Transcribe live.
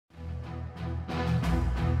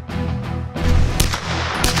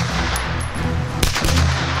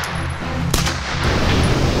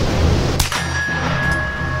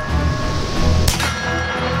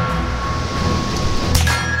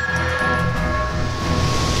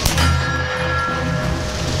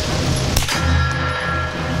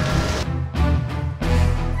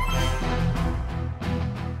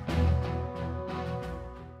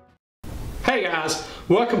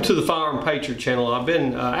Welcome to the Firearm Patriot channel. I've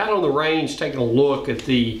been out on the range taking a look at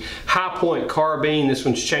the HiPoint Carbine. This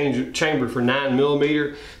one's chambered for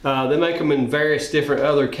 9mm. They make them in various different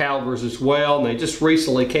other calibers as well, and they just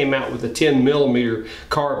recently came out with a 10mm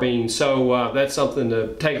carbine, so that's something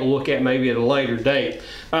to take a look at maybe at a later date.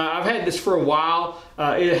 I've had this for a while.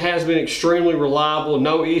 It has been extremely reliable,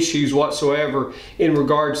 no issues whatsoever in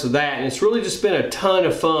regards to that, and it's really just been a ton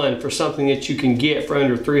of fun for something that you can get for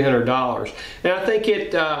under $300. And I think it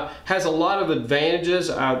has a lot of advantages.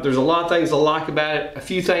 There's a lot of things I like about it, a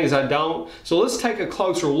few things I don't. So let's take a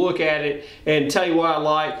closer look at it and tell you what I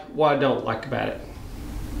like, what I don't like about it.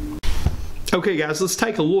 Okay guys, let's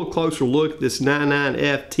take a little closer look at this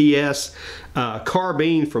 99FTS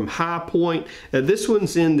carbine from HiPoint. This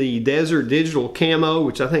one's in the Desert Digital Camo,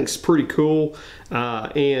 which I think is pretty cool.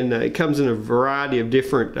 And it comes in a variety of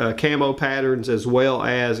different camo patterns, as well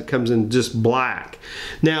as it comes in just black.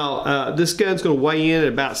 Now, this gun's going to weigh in at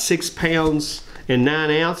about 6 pounds and 9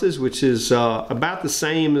 ounces, which is about the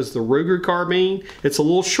same as the Ruger carbine. It's a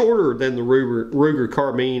little shorter than the Ruger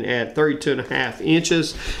carbine at 32.5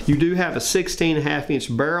 inches. You do have a 16.5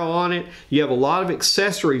 inch barrel on it. You have a lot of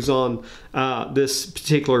accessories on this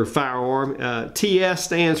particular firearm. TS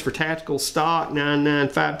stands for Tactical Stock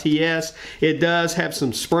 995 TS. It does have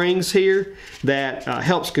some springs here that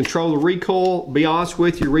helps control the recoil. Be honest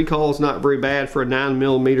with you, recoil is not very bad for a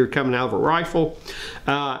 9mm coming out of a rifle.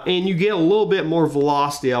 And you get a little bit more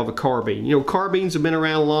velocity out of a carbine. You know, carbines have been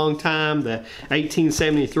around a long time. The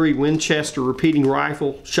 1873 Winchester repeating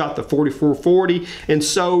rifle shot the 4440, and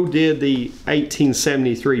so did the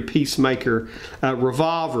 1873 Peacemaker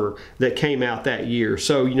revolver that came out that year.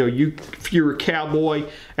 So, you know, if you're a cowboy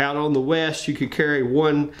out on the west, you could carry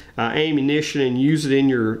one ammunition and use it in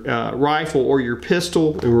your rifle or your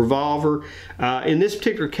pistol and revolver. In this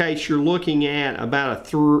particular case, you're looking at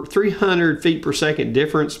about a 300 feet per second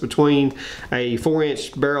difference between a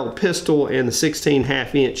 4-inch barrel pistol and the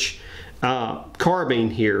 16.5 inch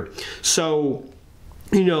carbine here. So,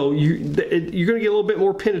 you know, you're going to get a little bit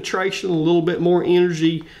more penetration, a little bit more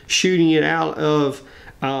energy shooting it out of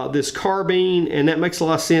this carbine, and that makes a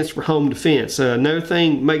lot of sense for home defense. Another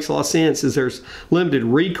thing makes a lot of sense is there's limited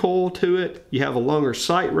recoil to it. You have a longer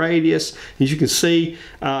sight radius. As you can see,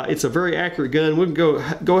 it's a very accurate gun. We can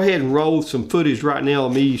go ahead and roll some footage right now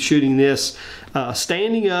of me shooting this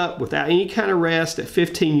standing up without any kind of rest at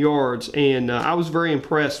 15 yards, and I was very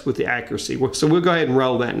impressed with the accuracy. So we'll go ahead and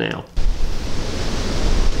roll that now.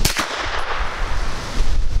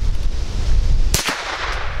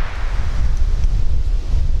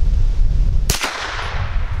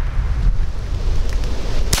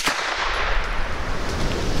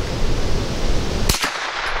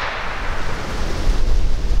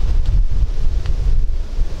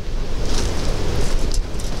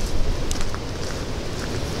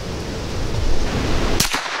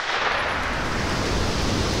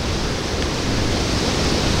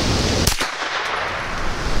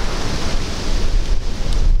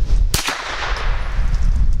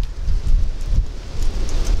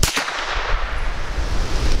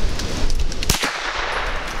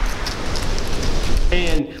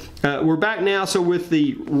 And we're back now. So with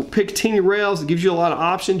the Picatinny rails, it gives you a lot of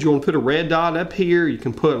options. You want to put a red dot up here, you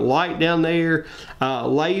can put a light down there,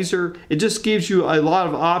 laser. It just gives you a lot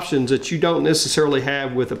of options that you don't necessarily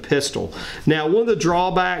have with a pistol. Now, one of the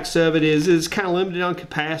drawbacks of it is it's kind of limited on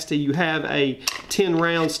capacity. You have a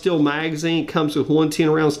 10-round steel magazine. It comes with one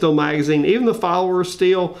 10-round steel magazine. Even the follower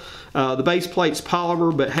steel. The base plate's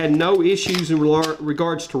polymer, but had no issues in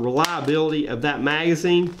regards to reliability of that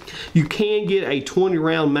magazine. You can get a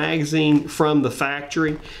 20-round magazine from the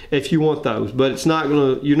factory if you want those, but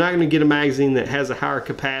you're not gonna get a magazine that has a higher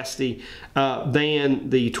capacity than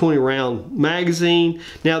the 20-round magazine.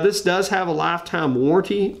 Now, this does have a lifetime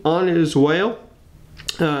warranty on it as well.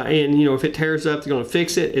 And you know, if it tears up, they're going to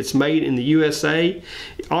fix it. It's made in the USA.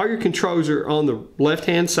 All your controls are on the left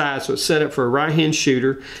hand side, so it's set up for a right hand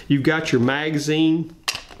shooter. You've got your magazine,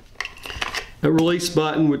 a release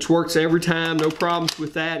button, which works every time. No problems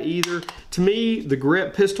with that either. To me,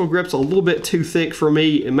 the pistol grip's a little bit too thick for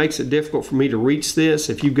me. It makes it difficult for me to reach this.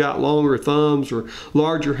 If you've got longer thumbs or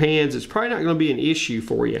larger hands, it's probably not going to be an issue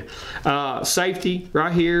for you. Safety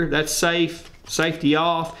right here, that's safe. Safety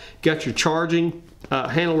off. Got your charging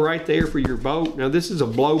handle right there for your boat. Now, this is a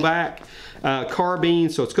blowback carbine,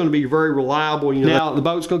 so it's going to be very reliable. You know, now the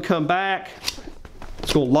boat's going to come back.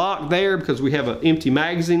 It's going to lock there because we have an empty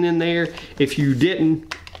magazine in there. If you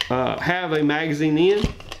didn't have a magazine in,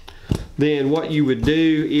 then what you would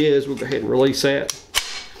do is, we'll go ahead and release that.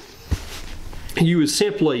 You would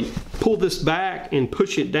simply pull this back and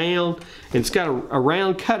push it down, and it's got a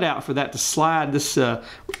round cutout for that to slide. This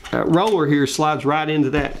roller here slides right into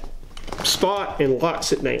that spot and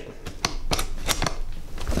locks it down.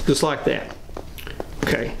 Just like that.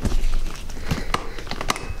 Okay.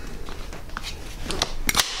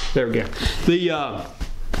 There we go. The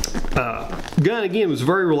gun again was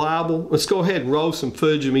very reliable. Let's go ahead and roll some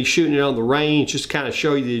footage of me shooting it on the range, just to kind of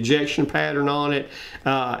show you the ejection pattern on it,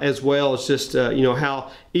 as well as just you know,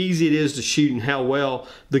 how easy it is to shoot and how well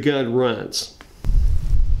the gun runs.